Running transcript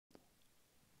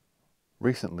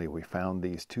Recently, we found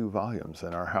these 2 volumes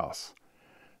in our house.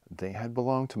 They had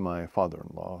belonged to my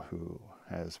father-in-law, who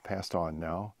has passed on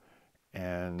now,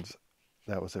 and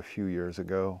that was a few years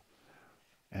ago.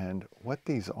 And what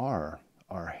these are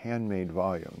handmade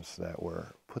volumes that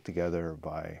were put together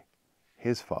by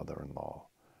his father-in-law,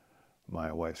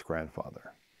 my wife's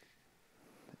grandfather.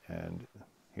 And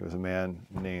he was a man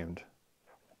named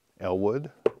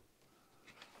Elwood.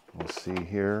 We'll see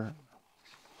here,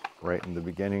 right in the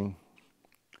beginning,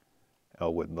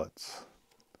 Elwood Lutz.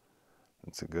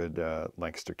 It's a good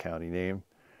Lancaster County name.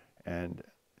 And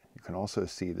you can also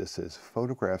see this is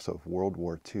photographs of World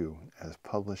War II as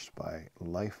published by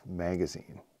Life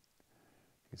magazine.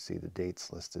 You can see the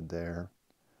dates listed there.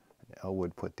 And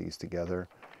Elwood put these together.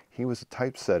 He was a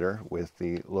typesetter with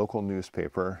the local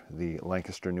newspaper, the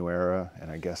Lancaster New Era,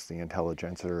 and I guess the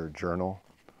Intelligencer Journal.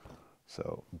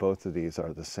 So both of these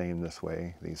are the same this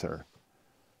way. These are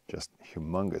just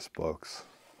humongous books.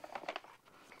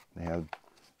 They have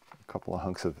a couple of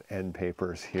hunks of end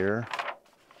papers here.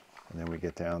 And then we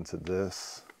get down to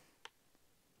this.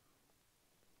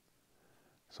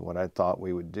 So what I thought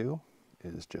we would do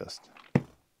is just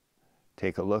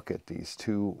take a look at these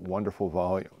 2 wonderful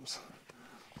volumes.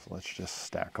 So let's just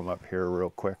stack them up here real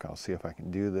quick. I'll see if I can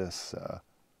do this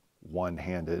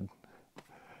one-handed.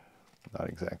 Not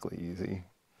exactly easy.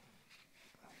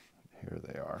 Here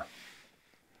they are.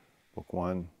 Book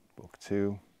 1, Book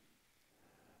 2.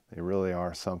 They really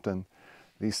are something.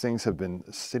 These things have been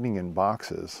sitting in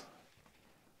boxes,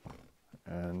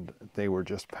 and they were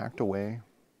just packed away.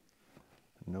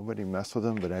 Nobody messed with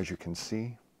them, but as you can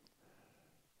see,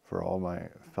 for all my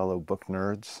fellow book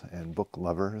nerds and book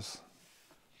lovers,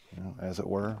 as it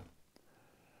were,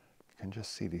 you can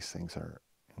just see these things are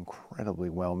incredibly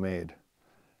well made.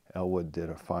 Elwood did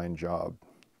a fine job.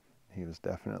 He was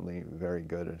definitely very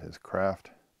good at his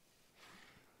craft,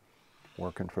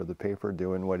 working for the paper,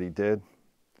 doing what he did.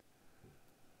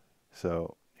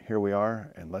 So here we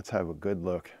are, and let's have a good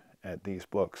look at these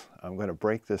books. I'm going to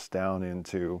break this down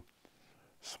into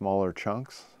smaller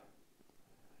chunks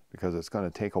because it's going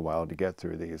to take a while to get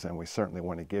through these, and we certainly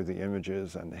want to give the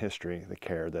images and the history the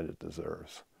care that it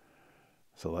deserves.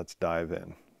 So let's dive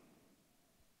in.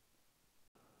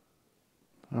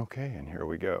 Okay, and here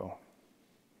we go.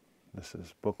 This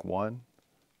is Book 1.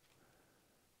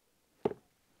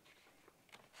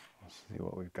 Let's see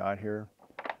what we've got here.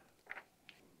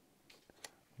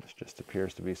 This just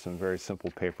appears to be some very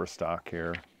simple paper stock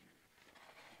here.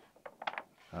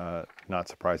 Not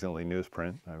surprisingly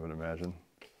newsprint, I would imagine.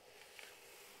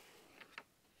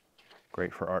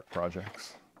 Great for art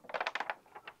projects.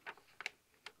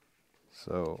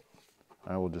 So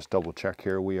I will just double check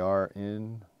here. We are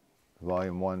in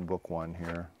Volume 1, Book 1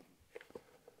 here.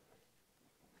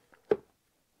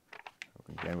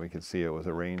 Again, we can see it was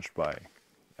arranged by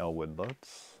Elwood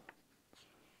Lutz.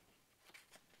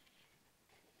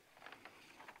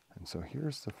 And so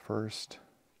here's the first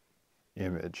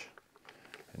image.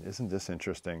 And isn't this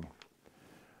interesting?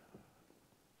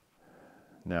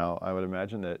 Now, I would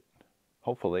imagine that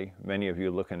hopefully many of you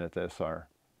looking at this are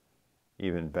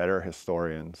even better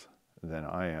historians than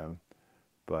I am,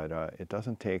 but it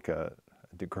doesn't take a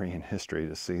degree in history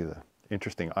to see the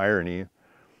interesting irony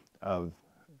of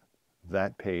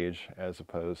that page as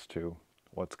opposed to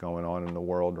what's going on in the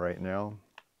world right now.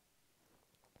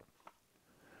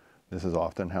 This is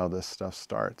often how this stuff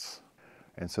starts.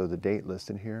 And so the date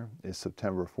listed here is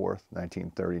September 4th,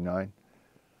 1939.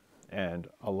 And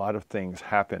a lot of things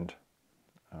happened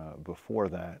before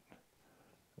that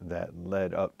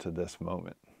led up to this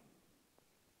moment.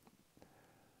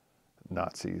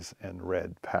 Nazis and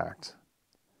Red pact.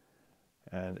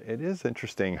 And it is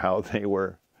interesting how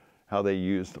they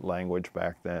used language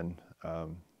back then.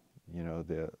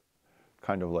 The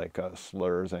kind of like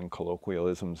slurs and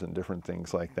colloquialisms and different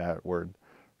things like that were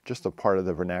just a part of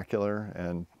the vernacular,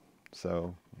 and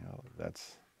so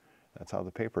that's how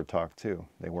the paper talked too.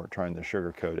 They weren't trying to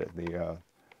sugarcoat it. The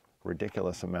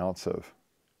ridiculous amounts of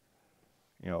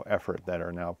effort that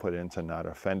are now put into not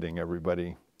offending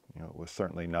everybody was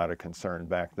certainly not a concern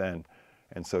back then,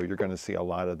 and so you're going to see a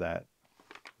lot of that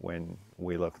when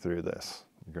we look through this.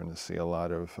 You're going to see a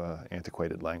lot of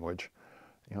antiquated language,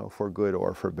 for good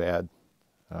or for bad.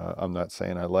 I'm not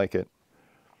saying I like it.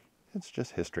 It's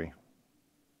just history.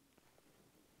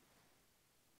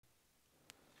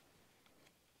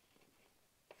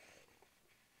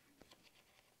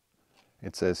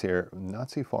 It says here,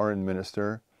 Nazi Foreign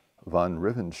Minister von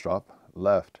Ribbentrop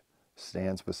left,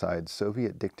 stands beside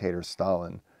Soviet dictator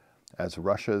Stalin as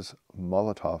Russia's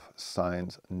Molotov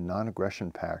signs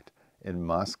non-aggression pact in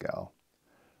Moscow.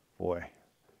 Boy,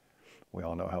 We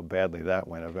all know how badly that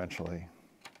went eventually.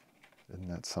 Isn't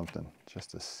that something?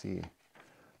 Just to see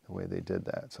the way they did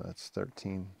that. So that's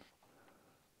 13,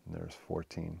 and there's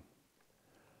 14.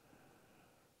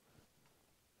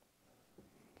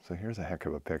 So here's a heck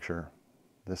of a picture.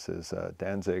 This is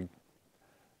Danzig.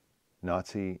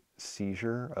 Nazi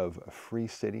seizure of Free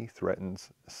City threatens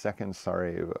second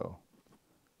Sarajevo.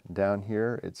 Down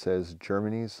here it says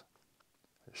Germany's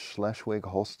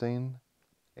Schleswig-Holstein,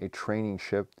 a training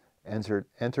ship,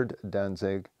 entered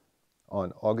Danzig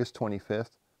on August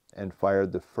 25th and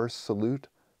fired the first salute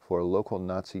for a local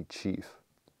Nazi chief.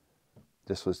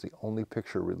 This was the only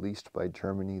picture released by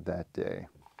Germany that day.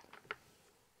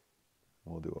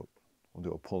 We'll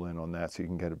do a pull in on that so you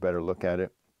can get a better look at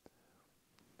it.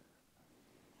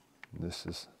 This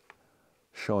is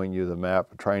showing you the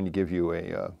map, trying to give you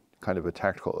a kind of a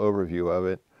tactical overview of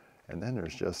it. And then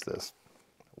there's just this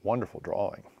wonderful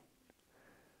drawing.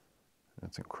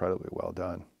 It's incredibly well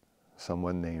done.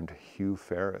 Someone named Hugh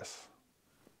Ferris.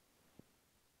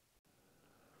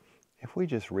 If we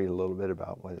just read a little bit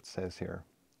about what it says here.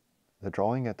 The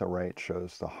drawing at the right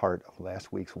shows the heart of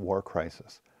last week's war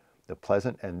crisis, the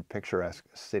pleasant and picturesque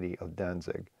city of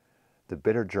Danzig. The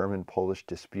bitter German-Polish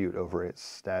dispute over its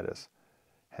status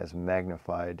has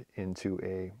magnified into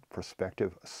a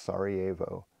prospective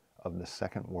Sarajevo of the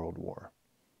Second World War.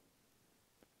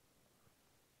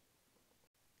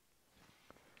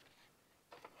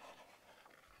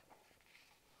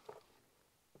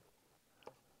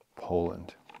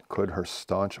 Poland. Could her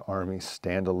staunch army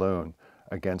stand alone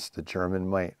against the German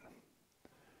might?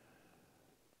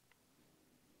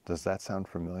 Does that sound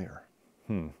familiar?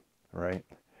 Right?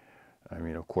 I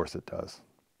mean, of course it does.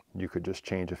 You could just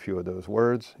change a few of those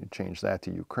words. You change that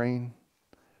to Ukraine,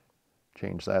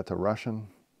 change that to Russian.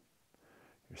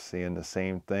 You're seeing the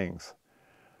same things.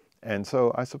 And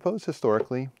so I suppose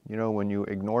historically, you know, when you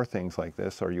ignore things like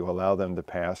this or you allow them to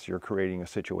pass, you're creating a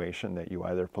situation that you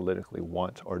either politically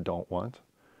want or don't want.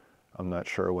 I'm not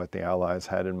sure what the Allies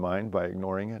had in mind by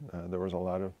ignoring it. There was a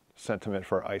lot of sentiment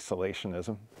for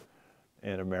isolationism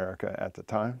in America at the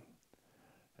time.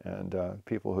 And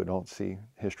people who don't see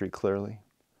history clearly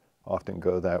often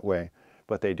go that way.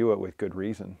 But they do it with good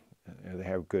reason. They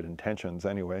have good intentions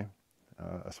anyway,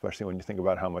 especially when you think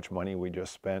about how much money we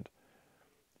just spent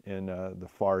in the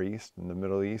Far East and the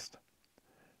Middle East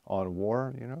on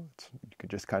war. You know, you could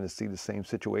just kind of see the same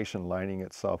situation lining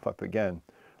itself up again.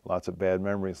 Lots of bad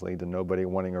memories lead to nobody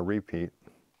wanting a repeat.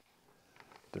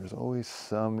 There's always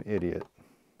some idiot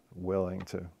willing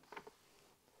to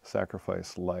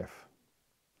sacrifice life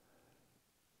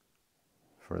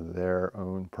for their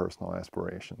own personal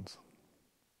aspirations.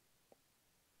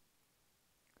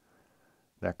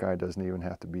 That guy doesn't even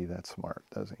have to be that smart,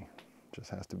 does he?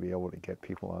 Just has to be able to get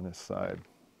people on his side.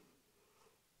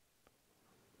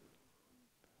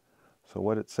 So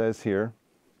what it says here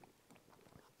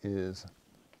is,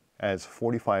 as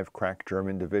 45 crack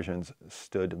German divisions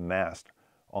stood massed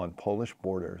on Polish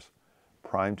borders,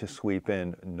 primed to sweep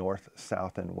in north,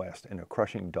 south, and west in a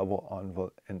crushing double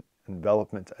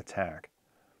envelopment attack,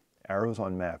 arrows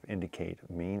on map indicate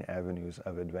main avenues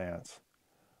of advance.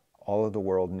 All of the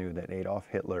world knew that for Adolf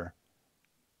Hitler,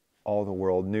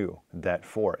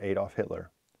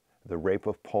 the rape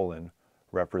of Poland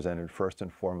represented first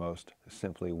and foremost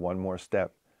simply one more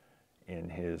step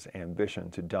in his ambition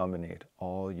to dominate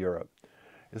all Europe.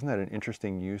 Isn't that an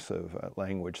interesting use of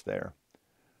language there?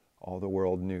 All the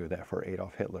world knew that for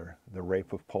Adolf Hitler, the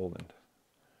rape of Poland,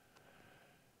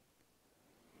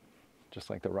 just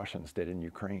like the Russians did in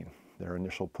Ukraine, their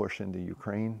initial push into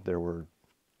Ukraine, there were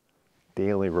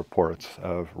daily reports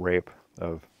of rape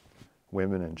of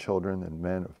women and children and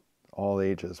men of all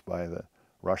ages by the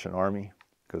Russian army,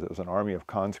 because it was an army of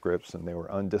conscripts and they were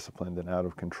undisciplined and out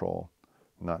of control,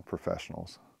 not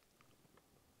professionals.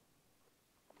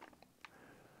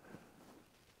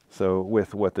 So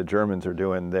with what the Germans are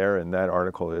doing there in that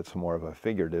article, it's more of a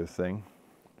figurative thing,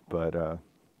 but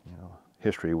you know,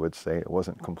 history would say it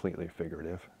wasn't completely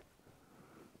figurative.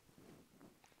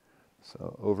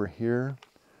 So over here,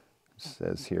 it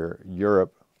says here,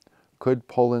 Europe. Could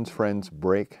Poland's friends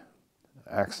break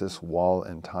Axis wall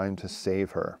in time to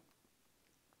save her?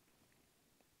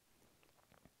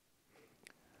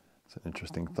 It's an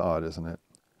interesting thought, isn't it?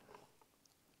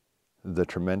 The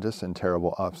tremendous and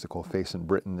terrible obstacle facing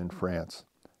Britain and France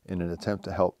in an attempt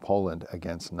to help Poland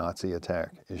against Nazi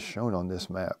attack is shown on this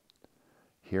map.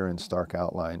 Here in stark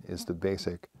outline is the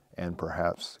basic and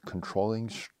perhaps controlling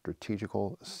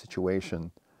strategical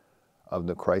situation of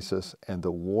the crisis and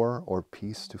the war or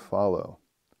peace to follow.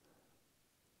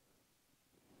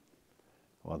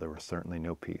 Well, there was certainly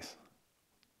no peace.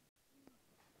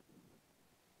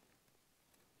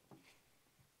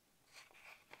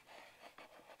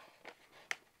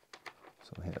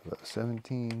 We have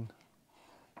 17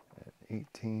 and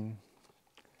 18.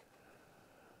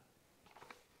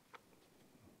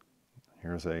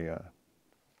 Here's a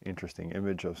interesting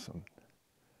image of some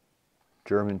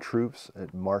German troops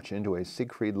that march into a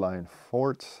Siegfried Line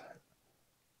fort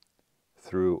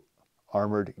through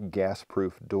armored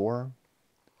gas-proof door.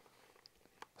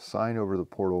 Sign over the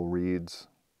portal reads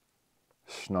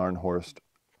Scharnhorst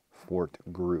Fort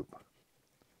Group.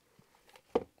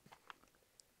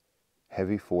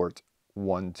 Heavy Fort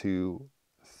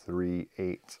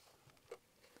 1238.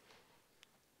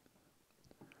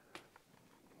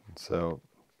 So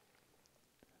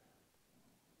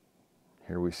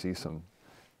here we see some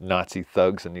Nazi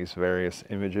thugs in these various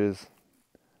images.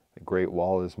 The Great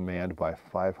Wall is manned by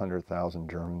 500,000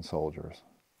 German soldiers.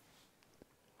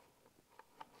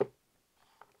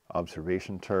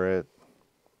 Observation turret,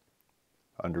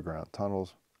 underground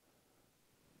tunnels.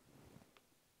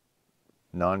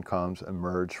 Non-coms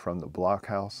emerge from the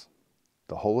blockhouse.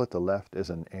 The hole at the left is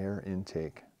an air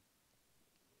intake.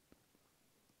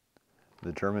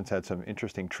 The Germans had some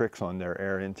interesting tricks on their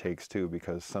air intakes too,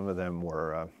 because some of them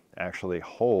were actually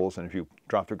holes, and if you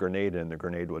dropped a grenade in, the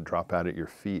grenade would drop out at your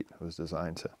feet. It was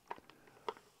designed to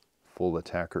fool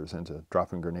attackers into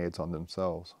dropping grenades on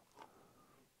themselves.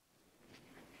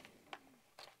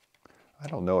 I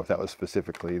don't know if that was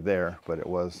specifically there, but it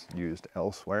was used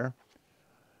elsewhere.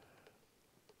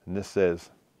 And this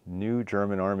says, New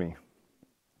German Army.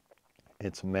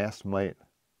 Its massed might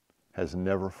has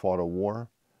never fought a war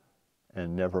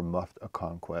and never muffed a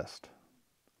conquest.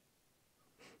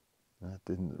 That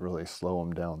didn't really slow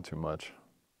them down too much.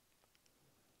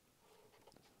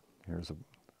 Here's a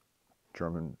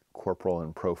German corporal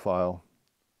in profile.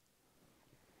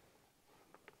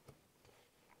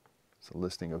 It's a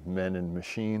listing of men and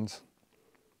machines.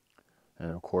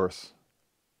 And of course,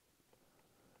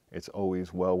 it's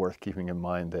always well worth keeping in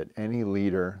mind that any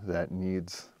leader that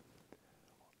needs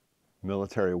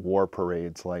military war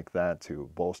parades like that to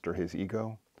bolster his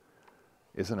ego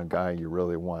isn't a guy you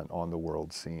really want on the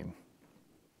world scene.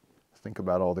 Think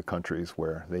about all the countries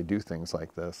where they do things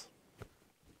like this.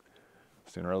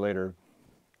 Sooner or later,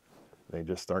 they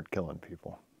just start killing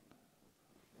people.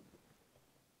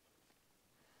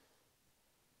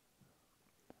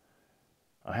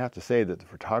 I have to say that the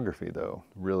photography, though,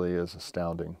 really is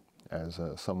astounding. As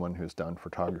someone who's done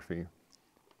photography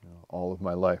all of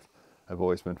my life, I've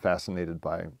always been fascinated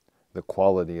by the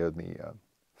quality of the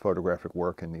photographic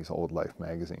work in these old Life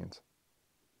magazines.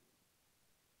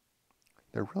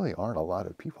 There really aren't a lot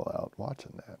of people out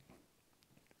watching that.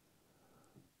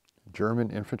 German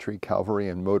infantry, cavalry,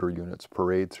 and motor units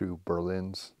parade through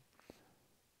Berlin's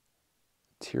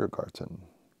Tiergarten.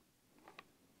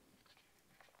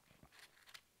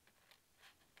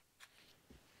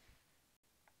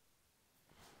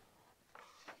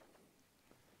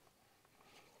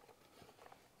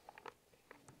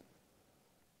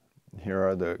 Here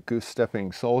are the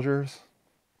goose-stepping soldiers,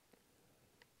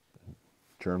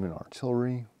 German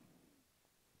artillery,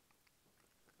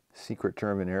 secret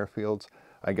German airfields.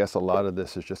 I guess a lot of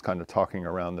this is just kind of talking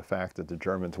around the fact that the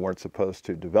Germans weren't supposed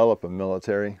to develop a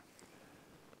military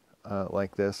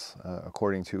like this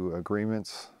according to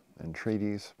agreements and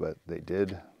treaties, but they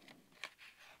did.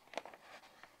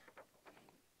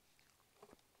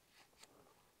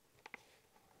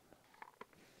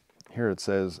 Here it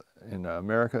says, in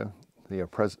America, the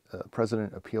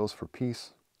president appeals for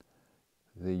peace.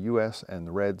 The U.S. and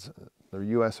the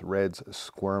U.S. Reds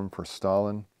squirm for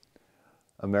Stalin.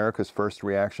 America's first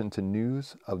reaction to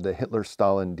news of the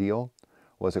Hitler-Stalin deal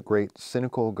was a great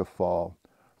cynical guffaw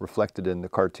reflected in the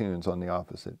cartoons on the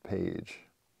opposite page.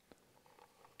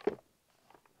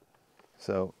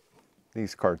 So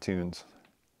these cartoons,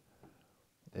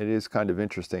 it is kind of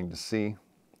interesting to see.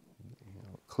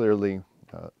 Clearly,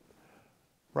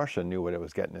 Russia knew what it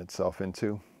was getting itself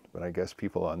into, but I guess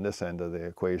people on this end of the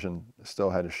equation still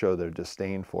had to show their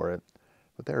disdain for it,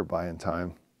 but they were buying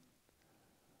time.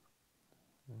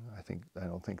 I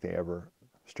don't think they ever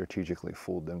strategically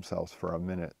fooled themselves for a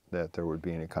minute that there would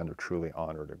be any kind of truly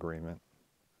honored agreement.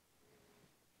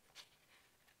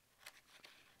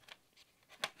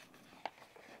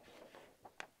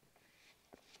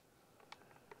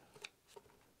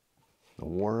 The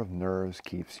war of nerves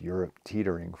keeps Europe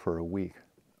teetering for a week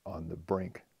on the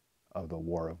brink of the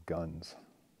war of guns.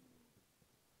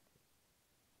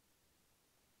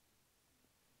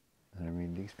 And I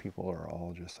mean, these people are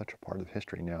all just such a part of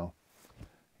history now.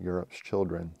 Europe's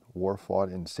children, war fought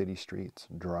in city streets,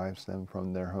 drives them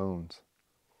from their homes.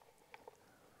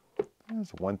 There's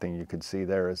one thing you could see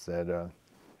there is that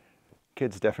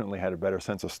kids definitely had a better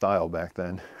sense of style back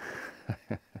then.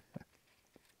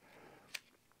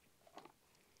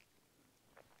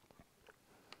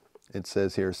 It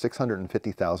says here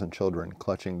 650,000 children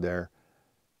clutching their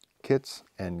kits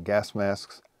and gas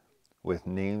masks with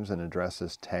names and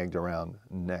addresses tagged around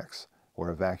necks were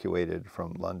evacuated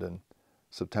from London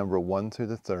September 1 through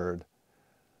the 3rd.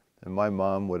 And my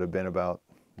mom would have been about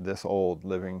this old,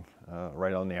 living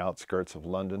right on the outskirts of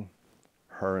London.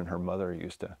 Her and her mother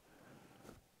used to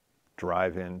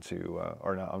drive into,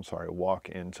 walk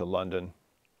into London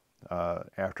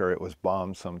after it was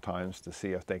bombed sometimes to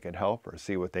see if they could help or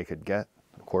see what they could get.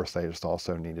 Of course, they just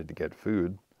also needed to get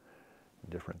food,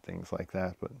 different things like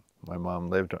that. But my mom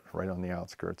lived right on the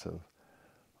outskirts of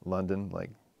London, like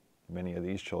many of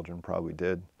these children probably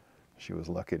did. She was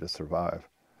lucky to survive.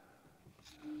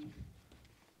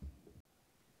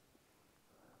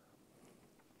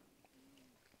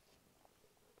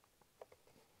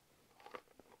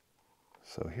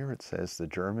 So here it says the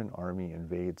German army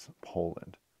invades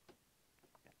Poland.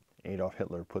 Adolf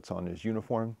Hitler puts on his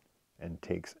uniform and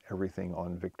takes everything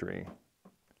on victory.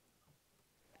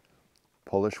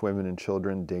 Polish women and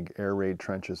children dig air raid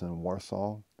trenches in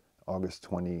Warsaw, August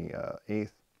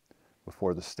 28th,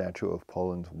 before the statue of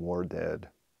Poland's war dead.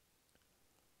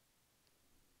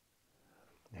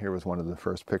 Here was one of the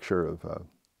first pictures of a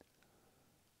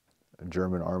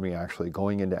German army actually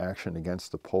going into action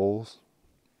against the Poles.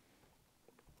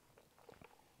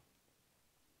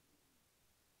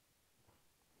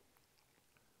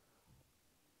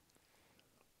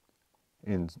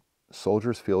 In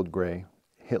Soldiers Field Gray,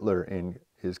 Hitler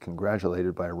is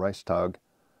congratulated by Reichstag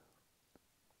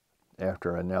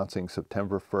after announcing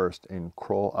September 1st in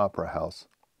Kroll Opera House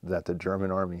that the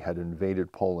German army had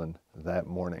invaded Poland that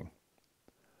morning.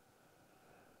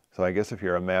 So I guess if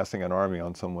you're amassing an army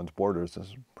on someone's borders,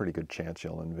 there's a pretty good chance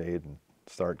you'll invade and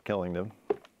start killing them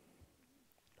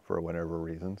for whatever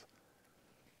reasons.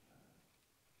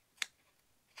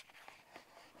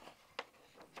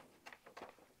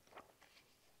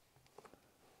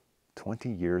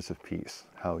 "20 Years of Peace,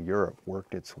 how Europe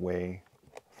worked its way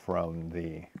from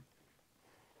the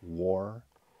war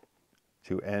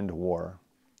to end war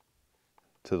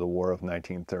to the War of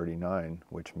 1939,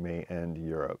 which may end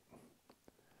Europe."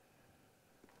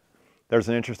 There's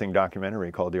an interesting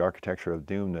documentary called The Architecture of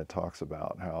Doom that talks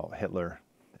about how Hitler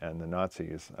and the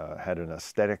Nazis had an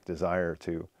aesthetic desire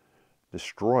to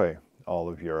destroy all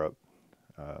of Europe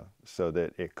so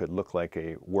that it could look like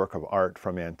a work of art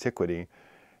from antiquity,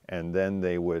 and then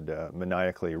they would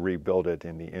maniacally rebuild it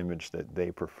in the image that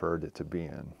they preferred it to be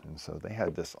in. And so they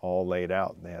had this all laid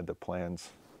out. They had the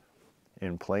plans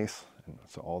in place, and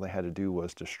so all they had to do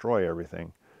was destroy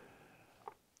everything.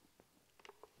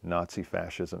 Nazi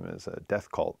fascism is a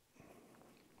death cult.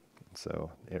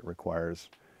 So it requires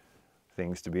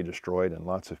things to be destroyed and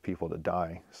lots of people to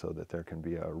die so that there can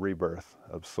be a rebirth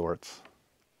of sorts.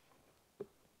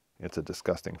 It's a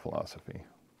disgusting philosophy.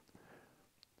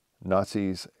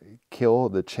 Nazis kill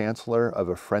the chancellor of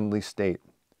a friendly state,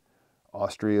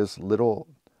 Austria's little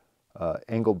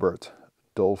Engelbert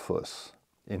Dollfuss,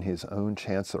 in his own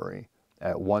chancellery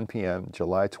at 1 p.m.,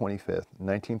 July 25th,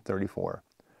 1934.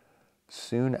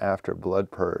 Soon after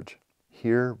blood purge,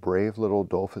 here brave little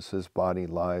Dollfuss's body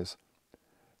lies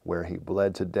where he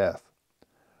bled to death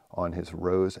on his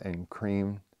rose and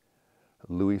cream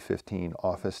Louis XV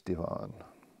office divan.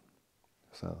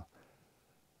 So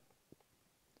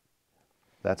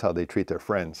that's how they treat their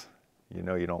friends. You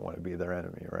know you don't want to be their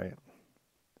enemy, right?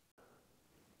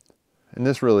 And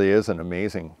this really is an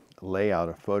amazing layout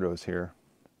of photos here.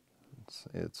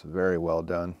 It's very well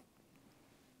done.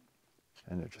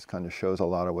 And it just kind of shows a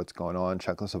lot of what's going on.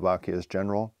 Czechoslovakia's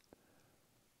general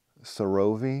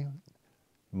Surovi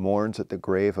mourns at the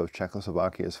grave of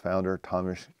Czechoslovakia's founder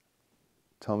Tomáš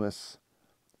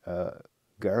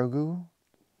Garrigue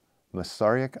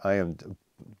Masaryk. I am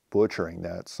butchering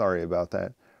that, sorry about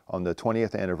that. On the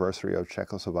 20th anniversary of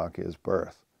Czechoslovakia's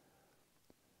birth,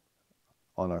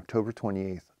 on October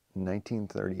 28th,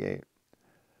 1938,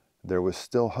 there was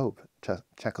still hope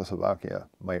Czechoslovakia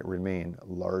might remain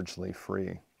largely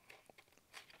free.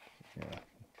 Yeah.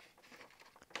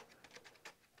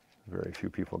 Very few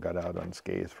people got out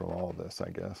unscathed from all of this,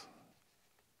 I guess.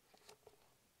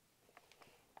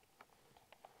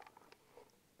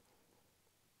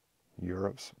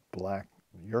 Europe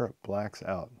blacks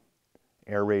out.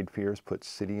 Air raid fears put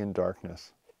city in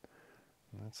darkness.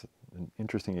 That's an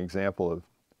interesting example of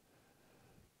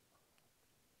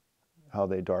how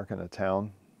they darken a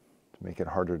town to make it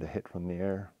harder to hit from the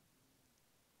air.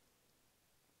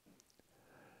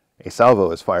 A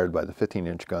salvo is fired by the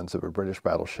 15-inch guns of a British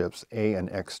battleship's A and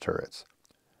X turrets.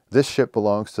 This ship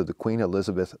belongs to the Queen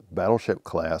Elizabeth battleship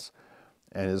class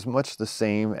and is much the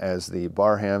same as the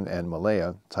Barham and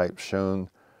Malaya type shown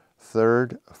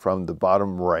third from the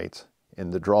bottom right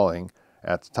in the drawing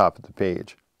at the top of the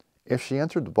page. If she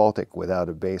entered the Baltic without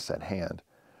a base at hand,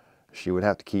 she would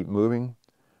have to keep moving,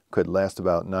 could last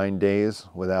about 9 days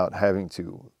without having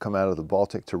to come out of the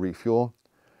Baltic to refuel.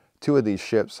 2 of these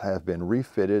ships have been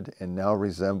refitted and now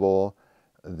resemble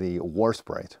the War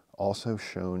Sprite, also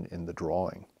shown in the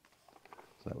drawing.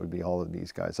 So that would be all of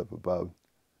these guys up above.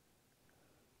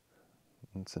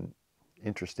 It's an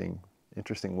interesting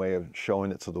way of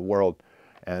showing it to the world.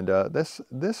 And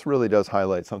this really does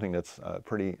highlight something that's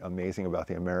pretty amazing about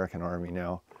the American Army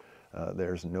now.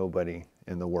 There's nobody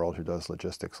in the world who does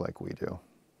logistics like we do.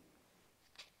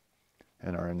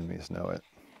 And our enemies know it.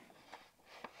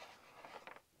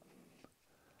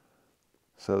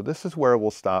 So this is where we'll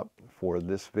stop for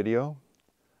this video.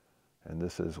 And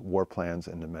this is War Plans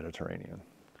in the Mediterranean.